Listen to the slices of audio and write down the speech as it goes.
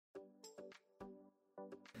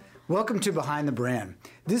Welcome to Behind the Brand.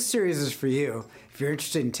 This series is for you if you're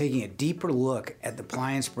interested in taking a deeper look at the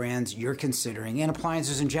appliance brands you're considering and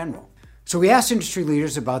appliances in general. So we asked industry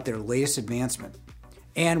leaders about their latest advancement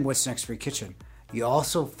and what's next for your kitchen. You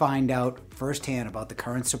also find out firsthand about the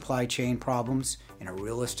current supply chain problems and a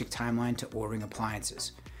realistic timeline to ordering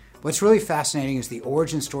appliances. What's really fascinating is the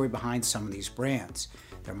origin story behind some of these brands.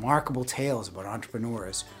 They're remarkable tales about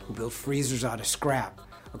entrepreneurs who built freezers out of scrap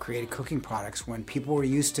or created cooking products when people were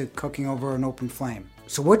used to cooking over an open flame.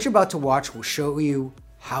 So what you're about to watch will show you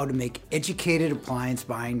how to make educated appliance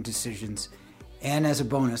buying decisions, and as a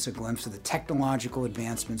bonus, a glimpse of the technological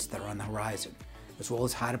advancements that are on the horizon, as well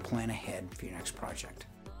as how to plan ahead for your next project.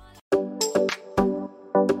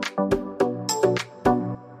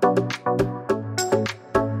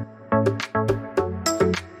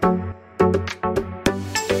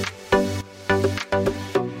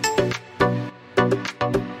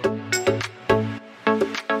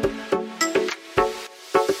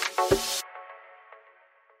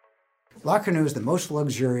 Cornue is the most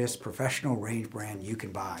luxurious professional range brand you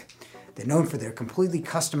can buy. They're known for their completely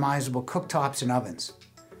customizable cooktops and ovens.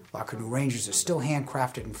 Cornue ranges are still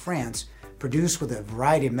handcrafted in France, produced with a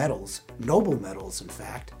variety of metals, noble metals in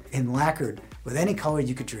fact, and lacquered with any color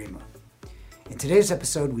you could dream of. In today's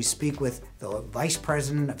episode, we speak with the Vice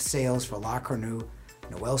President of Sales for Cornue,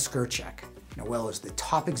 Noelle Skurchak. Noelle is the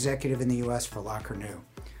top executive in the U.S. for Cornue.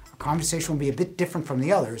 Our conversation will be a bit different from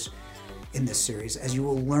the others in this series, as you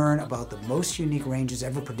will learn about the most unique ranges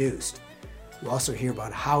ever produced. You'll also hear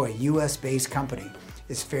about how a US-based company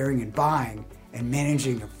is faring in buying and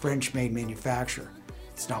managing a French-made manufacturer.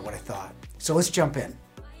 It's not what I thought. So let's jump in.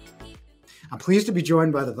 I'm pleased to be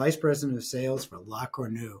joined by the Vice President of Sales for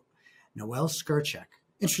Cornue, Noelle Skurchak.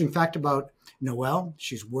 Interesting fact about Noelle,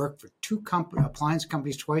 she's worked for two appliance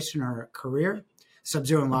companies twice in her career,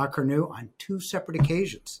 Sub-Zero and Cornue, on two separate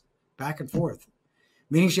occasions, back and forth,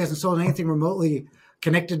 meaning she hasn't sold anything remotely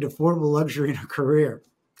connected to affordable luxury in her career.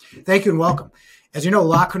 Thank you and welcome. As you know,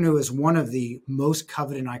 Cornue is one of the most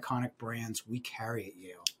coveted and iconic brands we carry at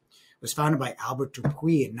Yale. It was founded by Albert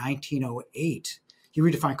Dupuis in 1908. He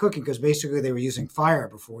redefined cooking because basically they were using fire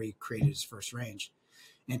before he created his first range.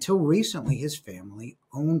 And until recently, his family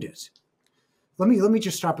owned it. Let me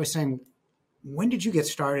just start by saying, when did you get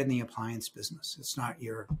started in the appliance business?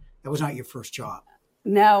 That was not your first job.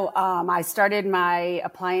 No, I started my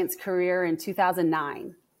appliance career in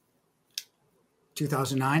 2009.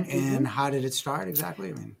 2009, and how did it start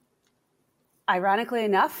exactly? Ironically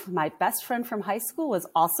enough, my best friend from high school was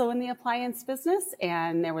also in the appliance business,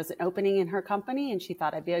 and there was an opening in her company, and she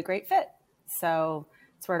thought I'd be a great fit. So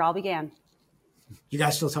that's where it all began. You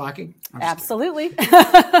guys still talking? Absolutely.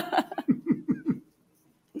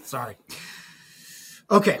 Sorry.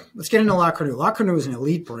 Okay, let's get into Cornue. Cornue is an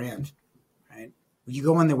elite brand. You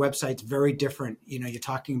go on their website, it's very different. You're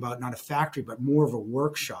talking about not a factory, but more of a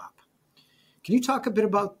workshop. Can you talk a bit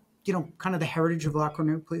about, kind of the heritage of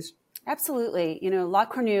Cornue, please? Absolutely.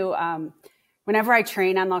 Cornue, whenever I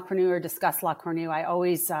train on Cornue or discuss Cornue, I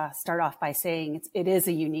always start off by saying it is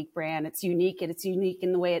a unique brand. It's unique, and it's unique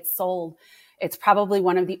in the way it's sold. It's probably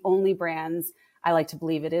one of the only brands, I like to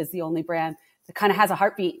believe it is the only brand, that kind of has a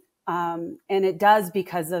heartbeat. And it does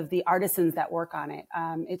because of the artisans that work on it.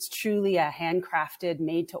 It's truly a handcrafted,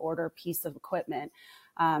 made-to-order piece of equipment,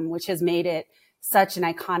 which has made it such an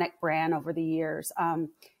iconic brand over the years.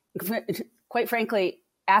 Quite frankly,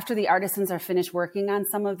 after the artisans are finished working on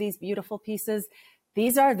some of these beautiful pieces,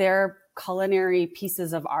 these are their culinary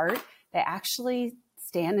pieces of art. They actually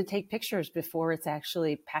stand and take pictures before it's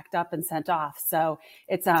actually packed up and sent off. So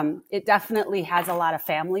it definitely has a lot of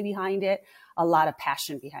family behind it, a lot of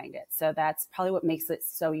passion behind it. So that's probably what makes it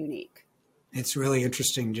so unique. It's really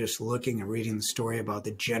interesting just looking and reading the story about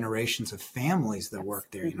the generations of families that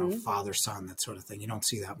work there, father, son, that sort of thing. You don't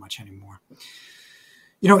see that much anymore.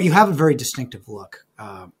 You have a very distinctive look,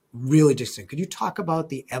 really distinct. Could you talk about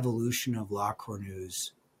the evolution of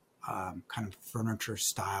Cornue's kind of furniture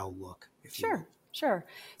style look? Sure.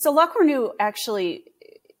 So Cornue, actually,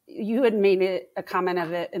 you had made a comment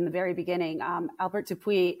of it in the very beginning. Albert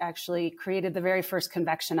Dupuis actually created the very first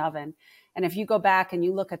convection oven. And if you go back and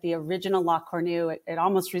you look at the original Cornue, it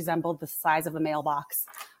almost resembled the size of a mailbox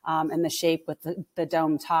and the shape with the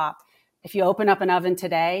dome top. If you open up an oven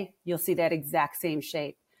today, you'll see that exact same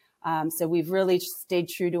shape. So we've really stayed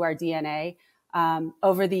true to our DNA.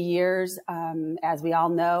 Over the years, as we all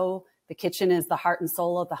know, the kitchen is the heart and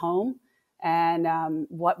soul of the home. And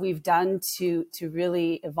what we've done to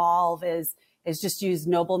really evolve is just use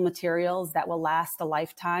noble materials that will last a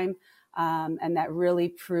lifetime, and that really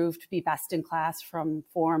proved to be best in class from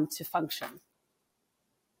form to function.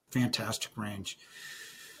 Fantastic range.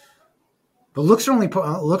 But looks are only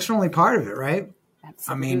part of it, right?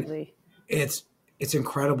 Absolutely. I mean, it's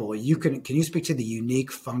incredible. Can you speak to the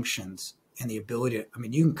unique functions and the ability to, I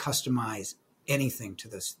mean, you can customize anything to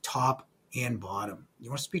this top and bottom. You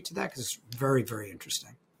want to speak to that? Because it's very, very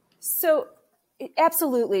interesting. So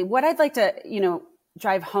absolutely. What I'd like to,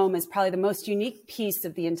 drive home is probably the most unique piece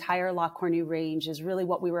of the entire La Cornue range is really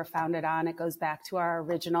what we were founded on. It goes back to our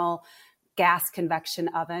original gas convection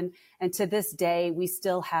oven. And to this day, we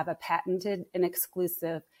still have a patented and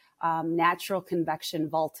exclusive natural convection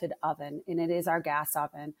vaulted oven, and it is our gas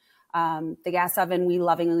oven. The gas oven, we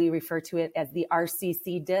lovingly refer to it as the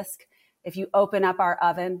RCC disc. If you open up our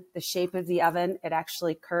oven, the shape of the oven, it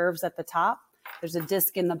actually curves at the top. There's a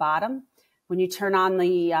disc in the bottom. When you turn on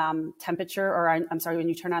the when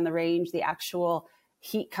you turn on the range, the actual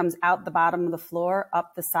heat comes out the bottom of the floor,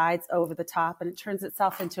 up the sides, over the top, and it turns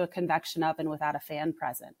itself into a convection oven without a fan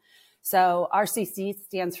present. So RCC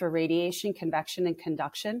stands for radiation, convection, and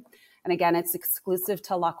conduction. And again, it's exclusive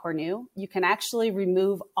to La Cornue. You can actually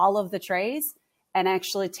remove all of the trays and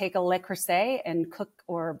actually take a Le Creuset and cook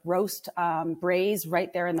or roast, braise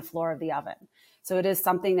right there in the floor of the oven. So it is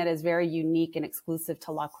something that is very unique and exclusive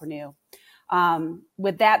to La Cornue.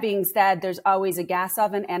 With that being said, there's always a gas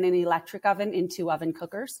oven and an electric oven in 2 oven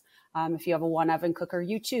cookers. If you have a 1 oven cooker,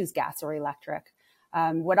 you choose gas or electric.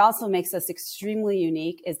 What also makes us extremely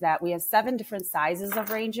unique is that we have 7 different sizes of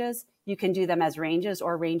ranges. You can do them as ranges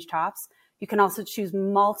or range tops. You can also choose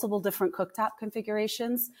multiple different cooktop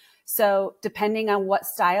configurations. So depending on what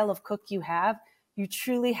style of cook you have, you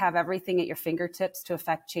truly have everything at your fingertips to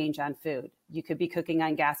affect change on food. You could be cooking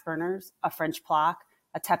on gas burners, a French plaque,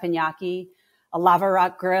 a teppanyaki, a lava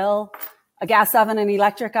rock grill, a gas oven, an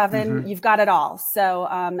electric oven. Mm-hmm. You've got it all. So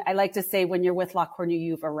I like to say when you're with La Cornue,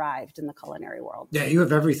 you've arrived in the culinary world. Yeah, you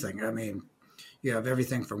have everything. I mean, you have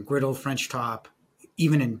everything from griddle, French top,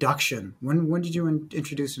 even induction. When did you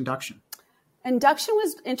introduce induction? Induction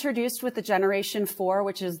was introduced with the Generation 4,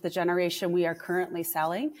 which is the generation we are currently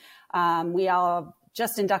selling. We all have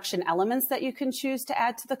just induction elements that you can choose to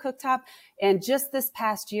add to the cooktop. And just this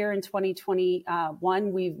past year in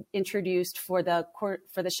 2021, we've introduced for the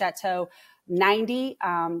Chateau 90,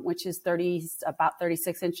 which is about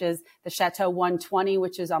 36 inches, the Chateau 120,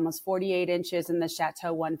 which is almost 48 inches, and the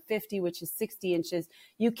Chateau 150, which is 60 inches.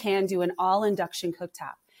 You can do an all induction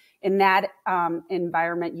cooktop. In that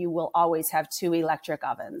environment, you will always have 2 electric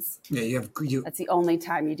ovens. Yeah, that's the only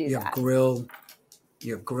time you do that.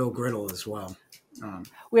 You have griddle as well.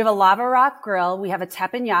 We have a lava rock grill. We have a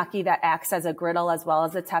teppanyaki that acts as a griddle as well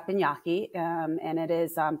as a teppanyaki, and it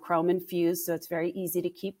is chrome infused, so it's very easy to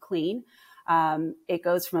keep clean. It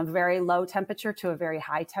goes from a very low temperature to a very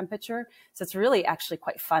high temperature, so it's really actually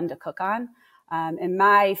quite fun to cook on. And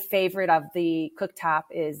my favorite of the cooktop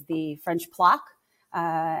is the French plaque.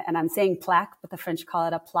 And I'm saying plaque, but the French call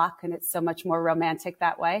it a plaque, and it's so much more romantic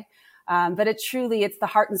that way. But it's the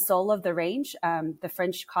heart and soul of the range. The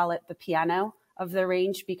French call it the piano of the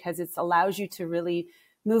range because it allows you to really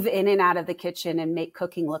move in and out of the kitchen and make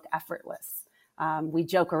cooking look effortless. We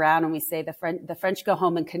joke around and we say the French go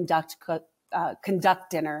home and conduct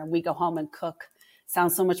dinner, and we go home and cook.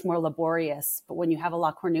 Sounds so much more laborious, but when you have a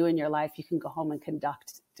La Cornue in your life, you can go home and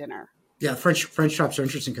conduct dinner. Yeah, French tops are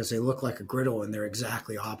interesting because they look like a griddle and they're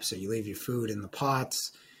exactly opposite. You leave your food in the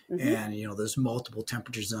pots, mm-hmm. and there's multiple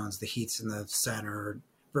temperature zones. The heat's in the center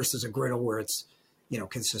versus a griddle where it's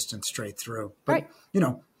consistent straight through. But right.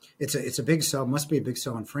 It's a big sell. Must be a big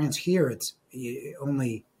sell in France. Here, it's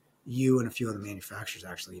only you and a few other manufacturers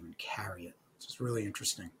actually even carry it. So it's really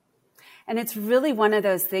interesting. And it's really one of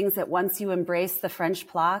those things that once you embrace the French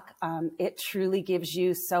plaque, it truly gives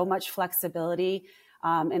you so much flexibility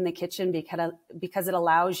in the kitchen because it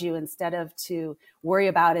allows you, instead of to worry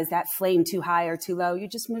about is that flame too high or too low, you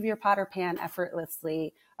just move your pot or pan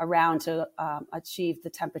effortlessly around to achieve the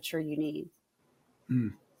temperature you need.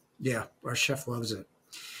 Yeah, our chef loves it.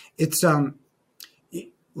 It's La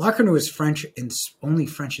Cornue is only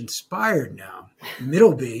French inspired now.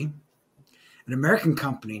 Middleby, an American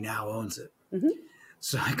company, now owns it. Mm-hmm.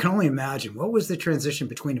 So I can only imagine, what was the transition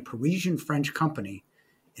between a Parisian French company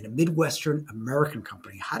and a Midwestern American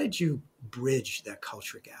company? How did you bridge that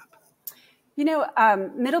culture gap?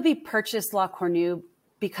 Middleby purchased La Cornue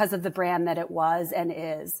because of the brand that it was and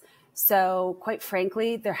is. So quite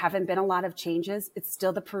frankly, there haven't been a lot of changes. It's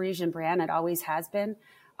still the Parisian brand. It always has been.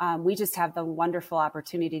 We just have the wonderful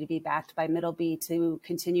opportunity to be backed by Middleby to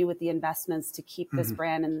continue with the investments to keep this mm-hmm.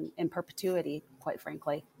 brand in perpetuity, quite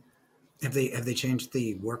frankly. Have they changed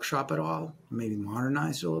the workshop at all? Maybe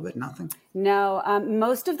modernized a little bit? Nothing? No,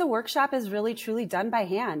 most of the workshop is really truly done by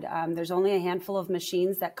hand. There's only a handful of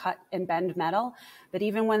machines that cut and bend metal, but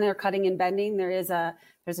even when they're cutting and bending, there's a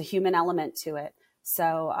human element to it.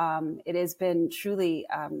 So it has been truly,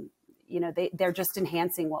 they're just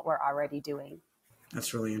enhancing what we're already doing.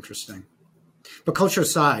 That's really interesting. But culture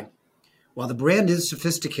aside, while the brand is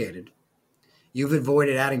sophisticated, you've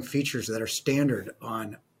avoided adding features that are standard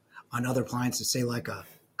on other appliances, say like a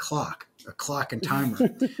clock and timer.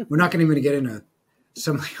 We're not going to get into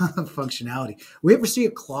some of the other functionality. We ever see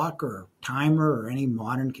a clock or timer or any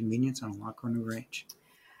modern convenience on a La Cornue range?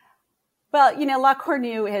 Well, La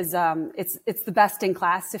Cornue is it's the best in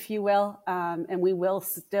class, if you will, and we will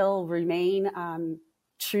still remain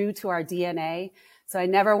true to our DNA. So I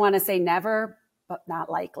never want to say never, but not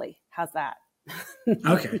likely. How's that?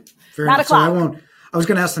 Okay, fair Not enough. a clock. So I was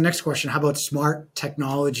going to ask the next question. How about smart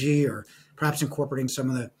technology, or perhaps incorporating some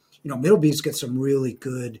of the, Middleby's get some really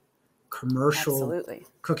good commercial Absolutely.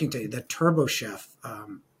 cooking. That Turbo Chef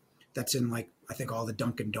that's in I think all the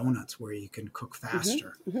Dunkin' Donuts where you can cook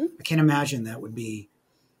faster. Mm-hmm. I can't imagine that would be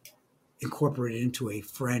incorporated into a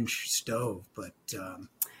French stove, but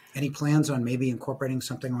any plans on maybe incorporating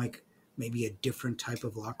something like maybe a different type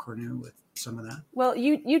of La Cornue with some of that? Well,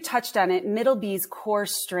 you touched on it. Middleby's core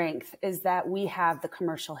strength is that we have the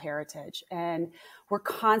commercial heritage, and we're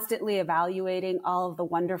constantly evaluating all of the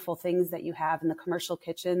wonderful things that you have in the commercial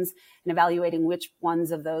kitchens and evaluating which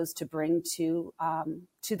ones of those to bring to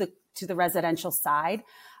the residential side.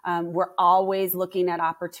 We're always looking at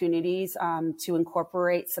opportunities to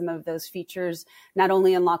incorporate some of those features, not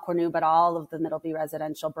only in La Cornue, but all of the Middleby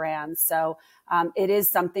residential brands. So it is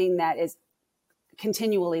something that is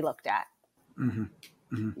continually looked at. Mm-hmm.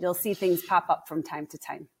 Mm-hmm. You'll see things pop up from time to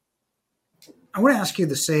time. I want to ask you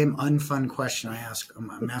the same unfun question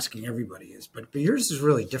I'm asking everybody but yours is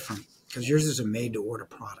really different because yours is a made-to-order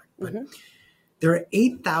product. But there are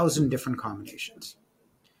 8,000 different combinations.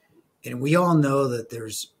 And we all know that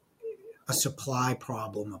there's a supply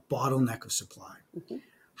problem, a bottleneck of supply. Mm-hmm.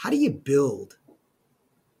 How do you build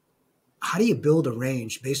a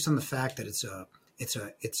range based on the fact that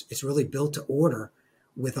it's really built to order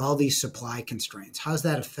with all these supply constraints? How's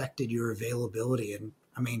that affected your availability? And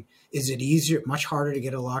I mean, is it much harder to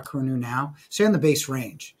get a La Cornue now, say on the base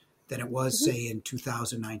range, than it was, say, in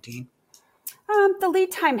 2019? The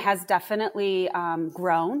lead time has definitely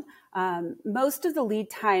grown. Most of the lead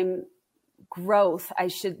time growth, I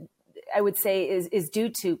would say, is due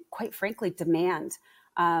to, quite frankly, demand.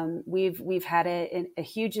 We've had a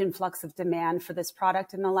huge influx of demand for this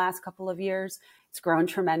product in the last couple of years. It's grown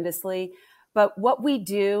tremendously. But what we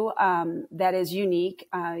do that is unique,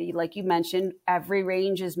 like you mentioned, every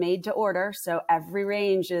range is made to order. So every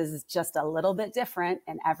range is just a little bit different,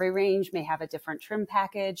 and every range may have a different trim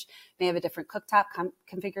package, may have a different cooktop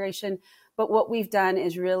configuration. But what we've done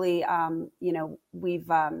is really, we've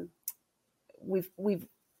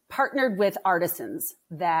partnered with artisans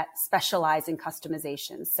that specialize in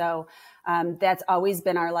customization. So that's always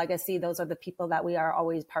been our legacy. Those are the people that we are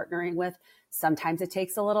always partnering with. Sometimes it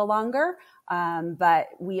takes a little longer, but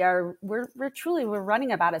we're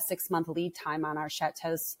running about a 6-month lead time on our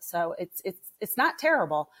chateaus. So it's not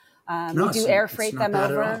terrible. We do air freight them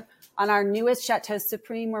over. On our newest Chateau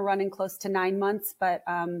Supreme, we're running close to 9 months, but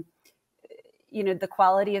the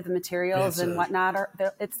quality of the materials and whatnot,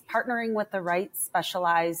 it's partnering with the right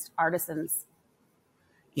specialized artisans.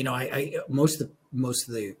 Most of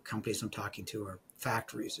the companies I'm talking to are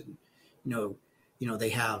factories, and they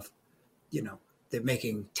have, they're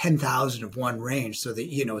making 10,000 of one range, so that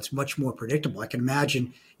it's much more predictable. I can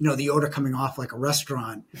imagine the order coming off like a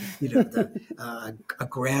restaurant, a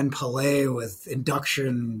Grand Palais with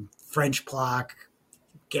induction French block,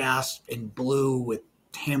 gas in blue with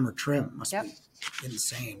hammer trim. Must be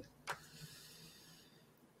insane.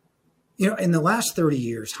 In the last 30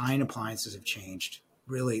 years, high-end appliances have changed.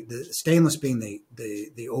 Really, the stainless being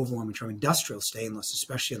the overwhelming term, industrial stainless,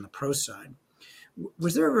 especially on the pro side.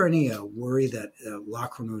 Was there ever any worry that La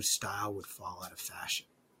Cornue's style would fall out of fashion?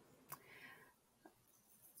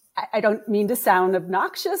 I don't mean to sound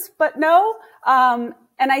obnoxious, but no.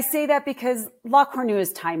 And I say that because La Cornue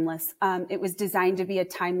is timeless. It was designed to be a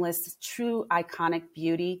timeless, true, iconic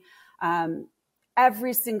beauty.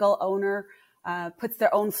 Every single owner puts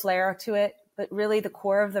their own flair to it, but really the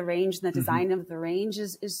core of the range and the design of the range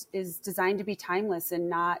is designed to be timeless and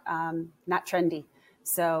not trendy.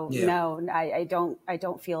 So no, I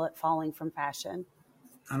don't feel it falling from fashion.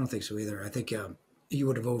 I don't think so either. I think you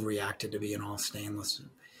would have overreacted to being all stainless.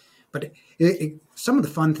 But some of the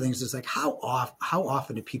fun things is like how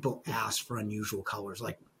often do people ask for unusual colors?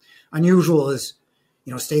 Like unusual is,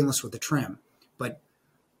 stainless with the trim, but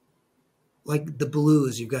like the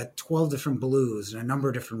blues, you've got 12 different blues and a number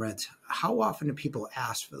of different reds. How often do people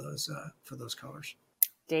ask for those colors?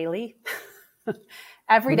 Daily.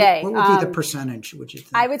 Every day. What would be the percentage, would you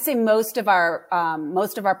think? I would say most of our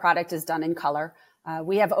product is done in color.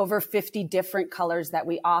 We have over 50 different colors that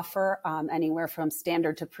we offer, anywhere from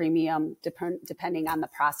standard to premium, depending on the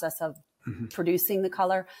process of producing the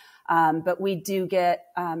color. But we do get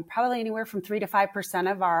probably anywhere from 3 to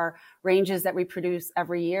 5% of our ranges that we produce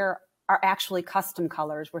every year are actually custom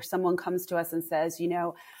colors, where someone comes to us and says,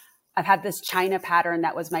 I've had this China pattern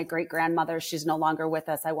that was my great grandmother's. She's no longer with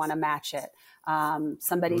us. I want to match it.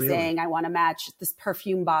 Somebody saying, I want to match this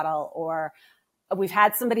perfume bottle, or we've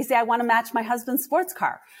had somebody say, I want to match my husband's sports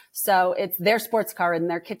car. So it's their sports car in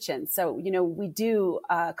their kitchen. So, we do,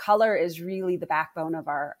 color is really the backbone of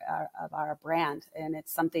our brand. And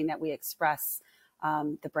it's something that we express,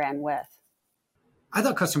 the brand with. I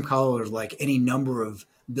thought custom color was like any number of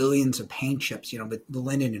billions of paint chips, but the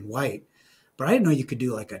linen and white. But I didn't know you could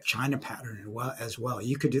do like a China pattern as well.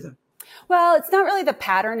 You could do that. Well, it's not really the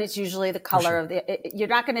pattern. It's usually the color of you're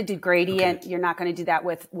not going to do gradient. Okay. You're not going to do that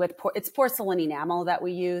with it's porcelain enamel that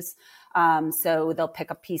we use. So they'll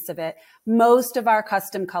pick a piece of it. Most of our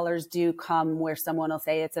custom colors do come where someone will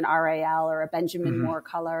say it's an RAL or a Benjamin Moore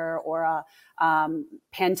color or a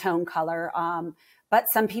Pantone color. But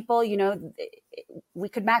some people, we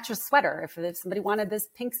could match a sweater. If somebody wanted this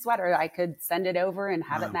pink sweater, I could send it over and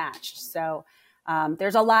have it matched. So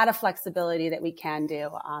there's a lot of flexibility that we can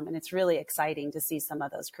do. And it's really exciting to see some of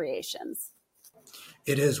those creations.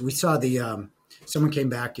 It is. We saw someone came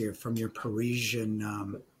back here from your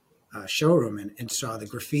Parisian showroom and saw the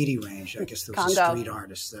graffiti range. I guess there was a street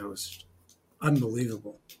artist. That was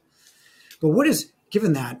unbelievable. But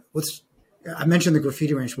given that, I mentioned the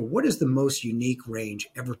graffiti range, but what is the most unique range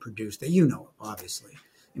ever produced that obviously?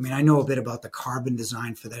 I mean, I know a bit about the carbon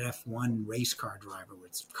design for that F1 race car driver, where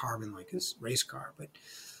it's carbon like his race car, but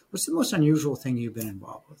what's the most unusual thing you've been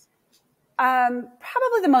involved with?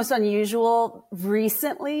 Probably the most unusual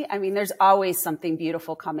recently. I mean, there's always something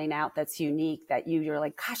beautiful coming out that's unique that you're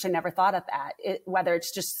like, gosh, I never thought of that. Whether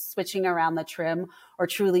it's just switching around the trim or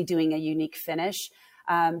truly doing a unique finish.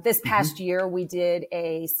 This past year, we did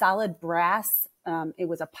a solid brass. It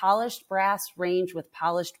was a polished brass range with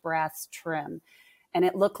polished brass trim, and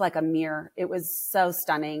it looked like a mirror. It was so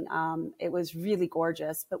stunning. It was really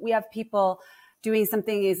gorgeous. But we have people doing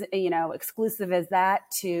something as exclusive as that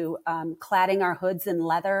to cladding our hoods in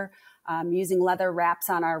leather, using leather wraps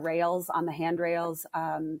on our rails, on the handrails.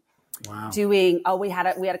 Wow. We had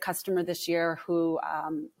a customer this year who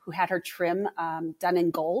had her trim done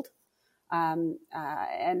in gold. And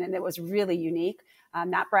it was really unique,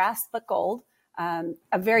 not brass, but gold.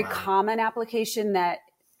 A very common application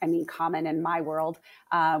common in my world,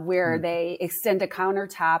 where they extend a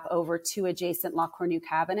countertop over two adjacent La Cornue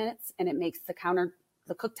cabinets, and it makes the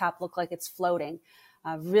cooktop look like it's floating.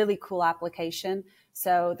 Really cool application.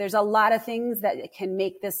 So there's a lot of things that can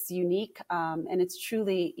make this unique. And it's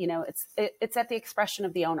truly, it's at the expression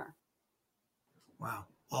of the owner. Wow.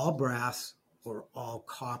 All brass or all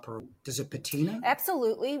copper. Does it patina?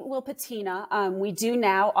 Absolutely. We'll patina. We do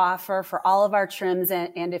now offer for all of our trims,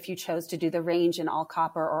 and if you chose to do the range in all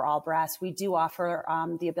copper or all brass, we do offer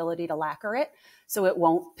the ability to lacquer it so it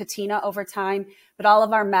won't patina over time. But all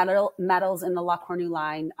of our metals in the La Cornue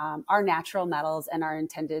line are natural metals and are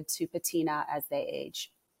intended to patina as they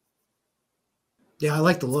age. Yeah, I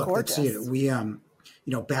like the look. Let's see it. We,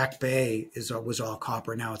 Back Bay was all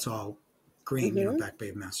copper. Now it's all green, Back Bay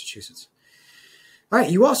of Massachusetts. All right.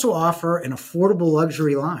 You also offer an affordable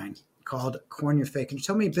luxury line called Cornue. Can you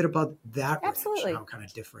tell me a bit about that? Absolutely. Range, how it kind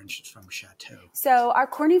of differentiates from Chateau? So our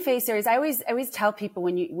Cornue series, I always tell people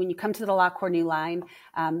when you come to the La Cornue line,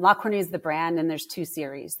 La Cornue is the brand, and there's two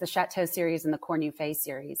series, the Chateau series and the Cornue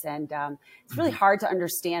series. And it's really hard to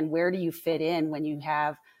understand where do you fit in when you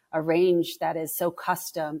have a range that is so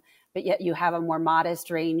custom, but yet you have a more modest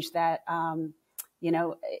range that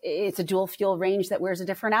it's a dual fuel range that wears a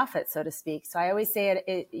different outfit, so to speak. So I always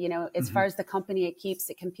say as far as the company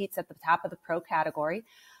it competes at the top of the pro category.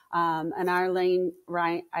 And our lane,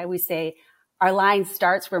 right, I always say our line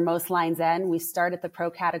starts where most lines end. We start at the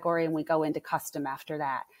pro category and we go into custom after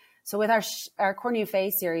that. So with our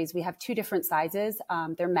Cornue series, we have two different sizes.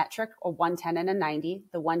 They're metric, a 110 and a 90.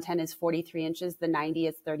 The 110 is 43 inches. The 90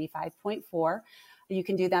 is 35.4. You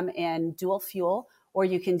can do them in dual fuel, or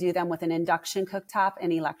you can do them with an induction cooktop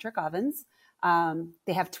and electric ovens.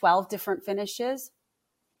 They have 12 different finishes,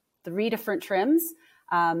 3 different trims.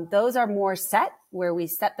 Those are more set. where we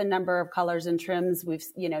set the number of colors and trims.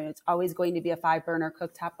 It's always going to be a 5-burner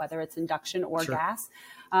cooktop, whether it's induction or gas.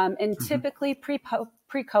 And typically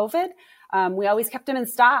pre-COVID, we always kept them in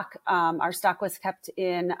stock. Our stock was kept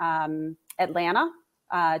in Atlanta,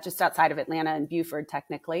 just outside of Atlanta and Beaufort,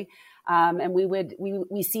 technically. And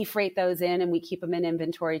we sea freight those in, and we keep them in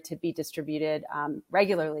inventory to be distributed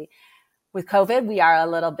regularly. With COVID, we are a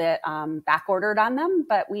little bit back ordered on them,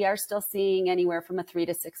 but we are still seeing anywhere from a 3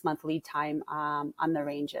 to 6 month lead time on the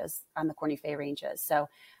ranges, on the Cornue ranges. So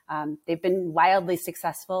they've been wildly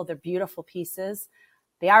successful. They're beautiful pieces.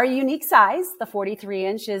 They are a unique size. The 43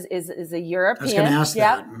 inch is a European. I was going to ask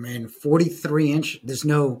that. I mean, 43 inch, there's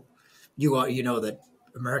no, you know that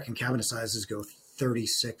American cabinet sizes go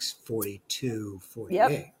 36, 42, 48.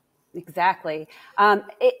 Yep. Exactly.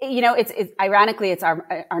 It's ironically, it's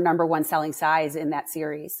our number one selling size in that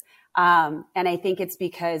series. And I think it's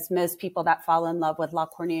because most people that fall in love with La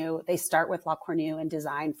Cornue, they start with La Cornue and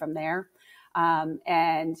design from there.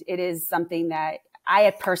 And it is something that I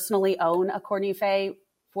personally own a Cornue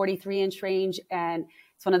 43 inch range, and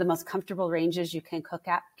it's one of the most comfortable ranges you can cook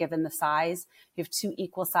at given the size. You have 2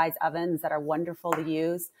 equal size ovens that are wonderful to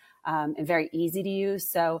use, and very easy to use.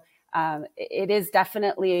 So, it is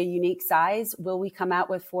definitely a unique size. Will we come out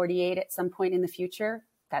with 48 at some point in the future?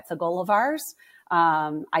 That's a goal of ours.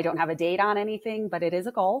 I don't have a date on anything, but it is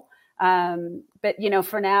a goal. But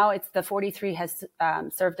for now, it's the 43 has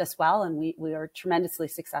served us well, and we are tremendously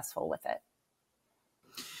successful with it.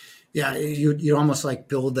 Yeah, you almost like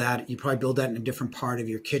build that. You probably build that in a different part of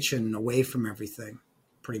your kitchen, away from everything,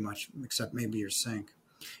 pretty much, except maybe your sink.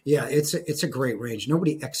 Yeah, it's a great range.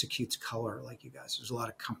 Nobody executes color like you guys. There's a lot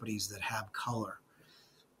of companies that have color,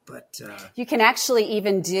 but you can actually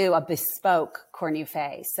even do a bespoke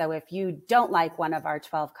Cornue. So if you don't like one of our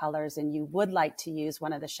 12 colors and you would like to use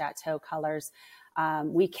one of the Chateau colors,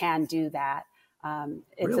 we can do that.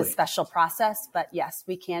 It's Really? A special process, but yes,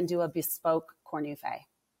 we can do a bespoke Cornue.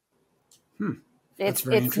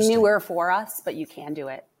 It's newer for us, but you can do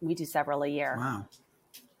it. We do several a year. Wow,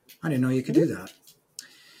 I didn't know you could do that.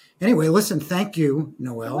 Anyway, listen, thank you,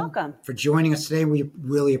 Noelle. You're welcome. For joining us today. We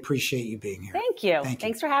really appreciate you being here. Thank you.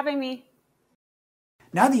 Thanks for having me.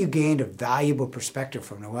 Now that you gained a valuable perspective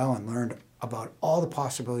from Noelle and learned about all the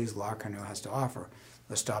possibilities La Cornue has to offer,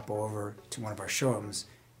 let's stop over to one of our showrooms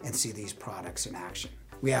and see these products in action.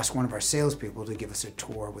 We asked one of our salespeople to give us a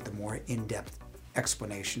tour with a more in-depth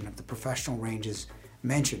explanation of the professional ranges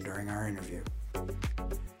mentioned during our interview.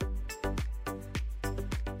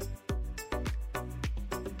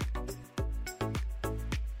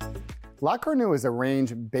 La Cornue is a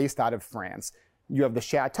range based out of France. You have the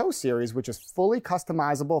Chateau series, which is fully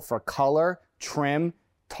customizable for color, trim,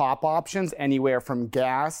 top options, anywhere from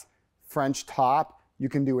gas, French top. You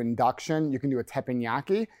can do induction, you can do a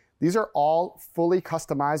teppanyaki. These are all fully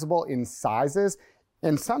customizable in sizes,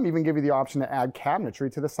 and some even give you the option to add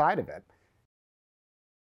cabinetry to the side of it.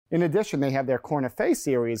 In addition, they have their Cornue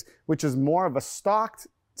series, which is more of a stocked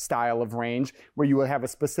style of range where you will have a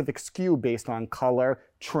specific SKU based on color,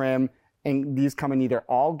 trim, and these come in either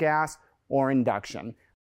all gas or induction.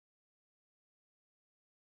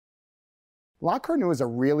 La Cornue is a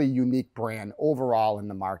really unique brand overall in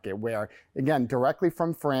the market where, again, directly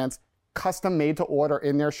from France, custom made to order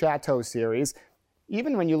in their Chateau series.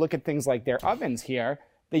 Even when you look at things like their ovens here,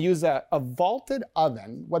 they use a vaulted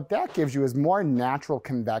oven. What that gives you is more natural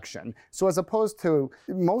convection. So as opposed to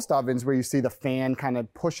most ovens where you see the fan kind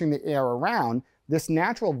of pushing the air around, this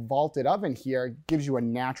natural vaulted oven here gives you a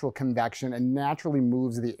natural convection and naturally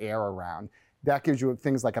moves the air around. That gives you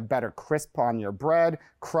things like a better crisp on your bread,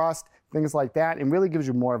 crust, things like that, and really gives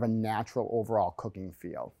you more of a natural overall cooking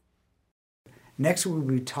feel. Next, we'll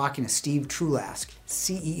be talking to Steve Trulask,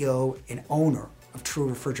 CEO and owner of True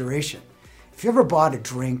Refrigeration. If you ever bought a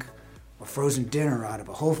drink or frozen dinner out of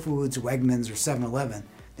a Whole Foods, Wegmans, or 7-Eleven,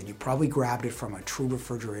 then you probably grabbed it from a True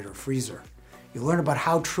refrigerator freezer. You'll learn about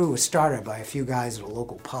how True was started by a few guys at a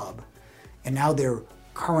local pub, and now their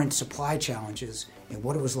current supply challenges and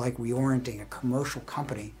what it was like reorienting a commercial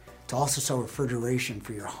company to also sell refrigeration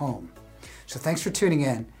for your home. So thanks for tuning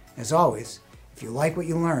in. As always, if you like what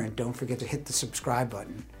you learned, don't forget to hit the subscribe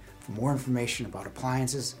button for more information about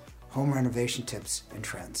appliances, home renovation tips, and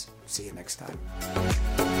trends. See you next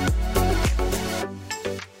time.